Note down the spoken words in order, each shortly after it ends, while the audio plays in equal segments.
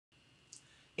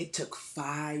It took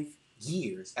 5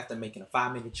 years after making a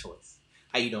 5 minute choice.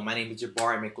 How you doing? My name is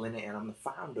Jabari McLennan, and I'm the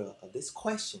founder of this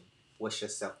question: What's your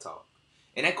self-talk?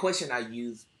 And that question I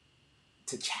use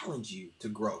to challenge you to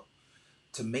grow,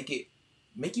 to make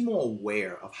you more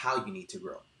aware of how you need to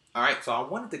grow. All right. So I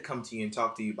wanted to come to you and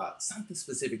talk to you about something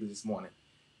specifically this morning.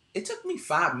 It took me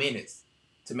 5 minutes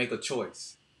to make a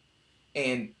choice,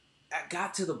 and I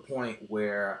got to the point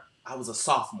where I was a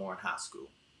sophomore in high school.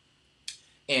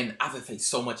 And I've faced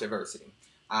so much adversity.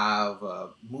 I've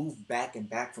moved back and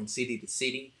back from city to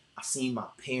city. I've seen my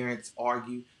parents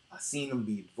argue. I've seen them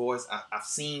be divorced. I've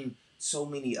seen so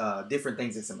many different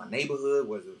things that's in my neighborhood,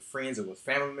 whether it was friends or with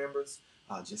family members,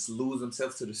 just lose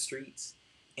themselves to the streets.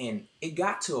 And it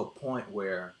got to a point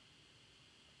where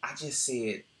I just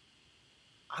said,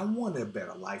 I wanted a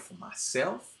better life for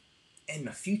myself and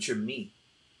the future me.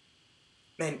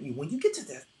 Man, when you get to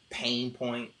that pain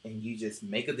point and you just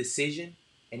make a decision,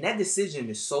 and that decision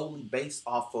is solely based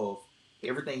off of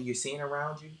everything you're seeing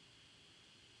around you,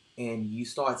 and you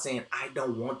start saying, I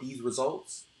don't want these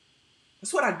results.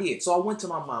 That's what I did. So I went to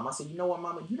my mom. I said, you know what,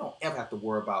 mama, you don't ever have to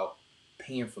worry about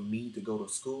paying for me to go to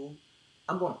school.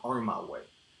 I'm going to earn my way.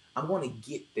 I'm going to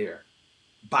get there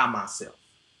by myself.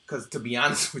 Because to be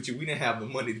honest with you, we didn't have the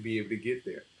money to be able to get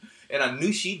there. And I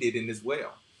knew she didn't as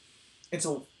well. And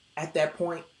so at that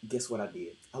point, guess what I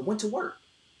did? I went to work.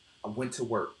 I went to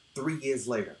work 3 years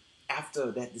later.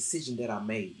 After that decision that I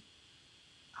made,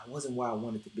 I wasn't where I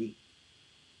wanted to be.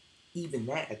 Even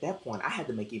that, at that point, I had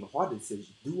to make even harder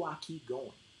decisions. Do I keep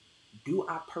going? Do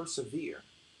I persevere?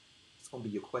 It's going to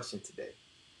be your question today.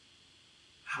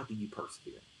 How do you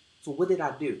persevere? So what did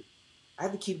I do? I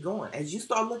had to keep going. As you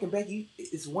start looking back,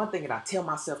 it's one thing that I tell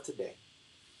myself today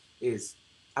is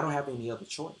I don't have any other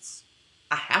choice.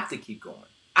 I have to keep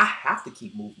going. I have to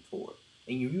keep moving forward.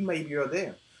 And you maybe are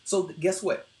there. So guess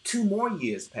what? 2 more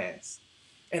years passed.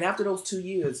 And after those 2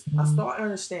 years, I started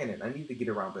understanding I need to get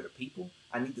around better people.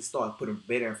 I need to start putting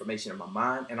better information in my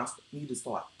mind. And I need to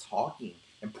start talking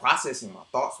and processing my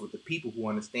thoughts with the people who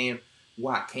understand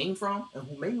where I came from and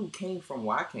who maybe came from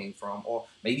where I came from, or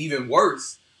maybe even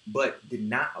worse, but did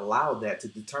not allow that to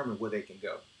determine where they can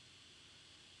go.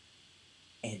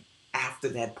 And after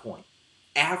that point,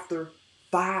 after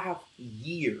 5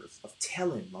 years of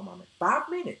telling my mom in 5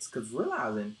 minutes, because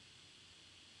realizing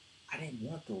I didn't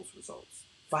want those results.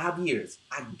 5 years,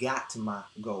 I got to my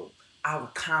goal. I've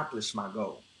accomplished my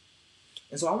goal.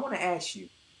 And so I want to ask you,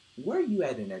 where are you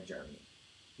at in that journey?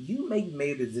 You maybe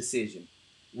made a decision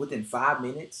within 5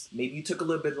 minutes. Maybe you took a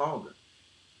little bit longer.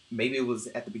 Maybe it was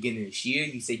at the beginning of this year,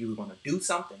 you said you were going to do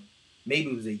something. Maybe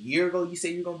it was a year ago, you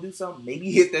said you were going to do something. Maybe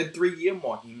you hit that 3 year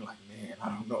mark and you're like, man, I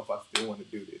don't know if I still want to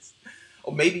do this.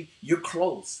 Or maybe you're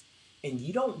close and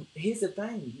you don't, here's the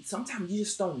thing, sometimes you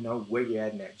just don't know where you're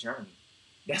at in that journey.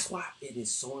 That's why it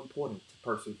is so important to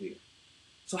persevere.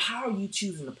 So how are you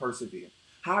choosing to persevere?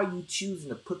 How are you choosing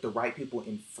to put the right people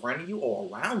in front of you or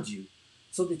around you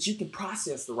so that you can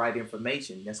process the right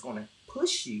information that's going to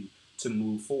push you to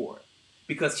move forward?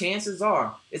 Because chances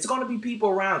are it's going to be people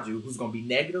around you who's going to be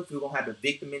negative, who's going to have the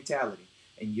victim mentality,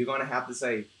 and you're going to have to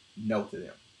say no to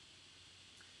them.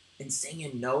 And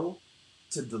saying no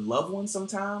to the loved one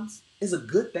sometimes is a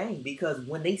good thing, because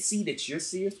when they see that you're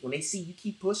serious, when they see you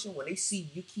keep pushing, when they see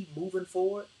you keep moving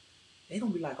forward, they're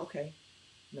going to be like, okay,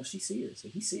 no, she's serious, or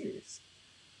he's serious.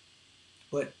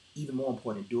 But even more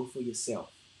important, do it for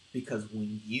yourself. Because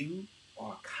when you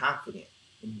are confident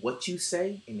in what you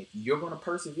say, and if you're going to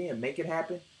persevere and make it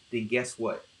happen, then guess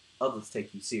what? Others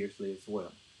take you seriously as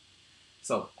well.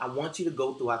 So I want you to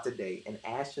go throughout the day and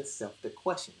ask yourself the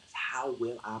question: how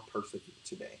will I persevere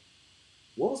today?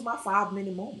 What was my 5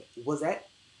 minute moment? Was that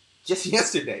just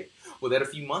yesterday? Was that a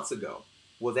few months ago?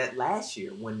 Was that last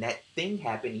year when that thing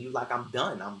happened and you like, I'm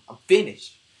done, I'm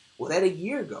finished? Was that a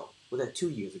year ago? Was that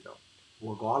 2 years ago?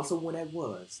 Regardless of when that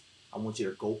was, I want you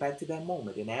to go back to that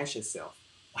moment and ask yourself,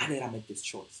 why did I make this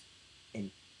choice?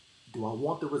 And do I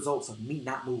want the results of me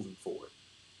not moving forward?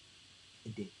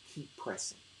 And then keep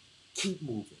pressing, keep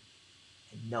moving,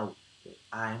 and know that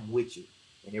I am with you,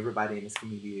 and everybody in this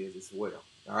community is as well.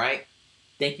 All right?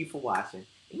 Thank you for watching.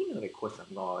 And you know that question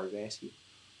I'm going to always ask you: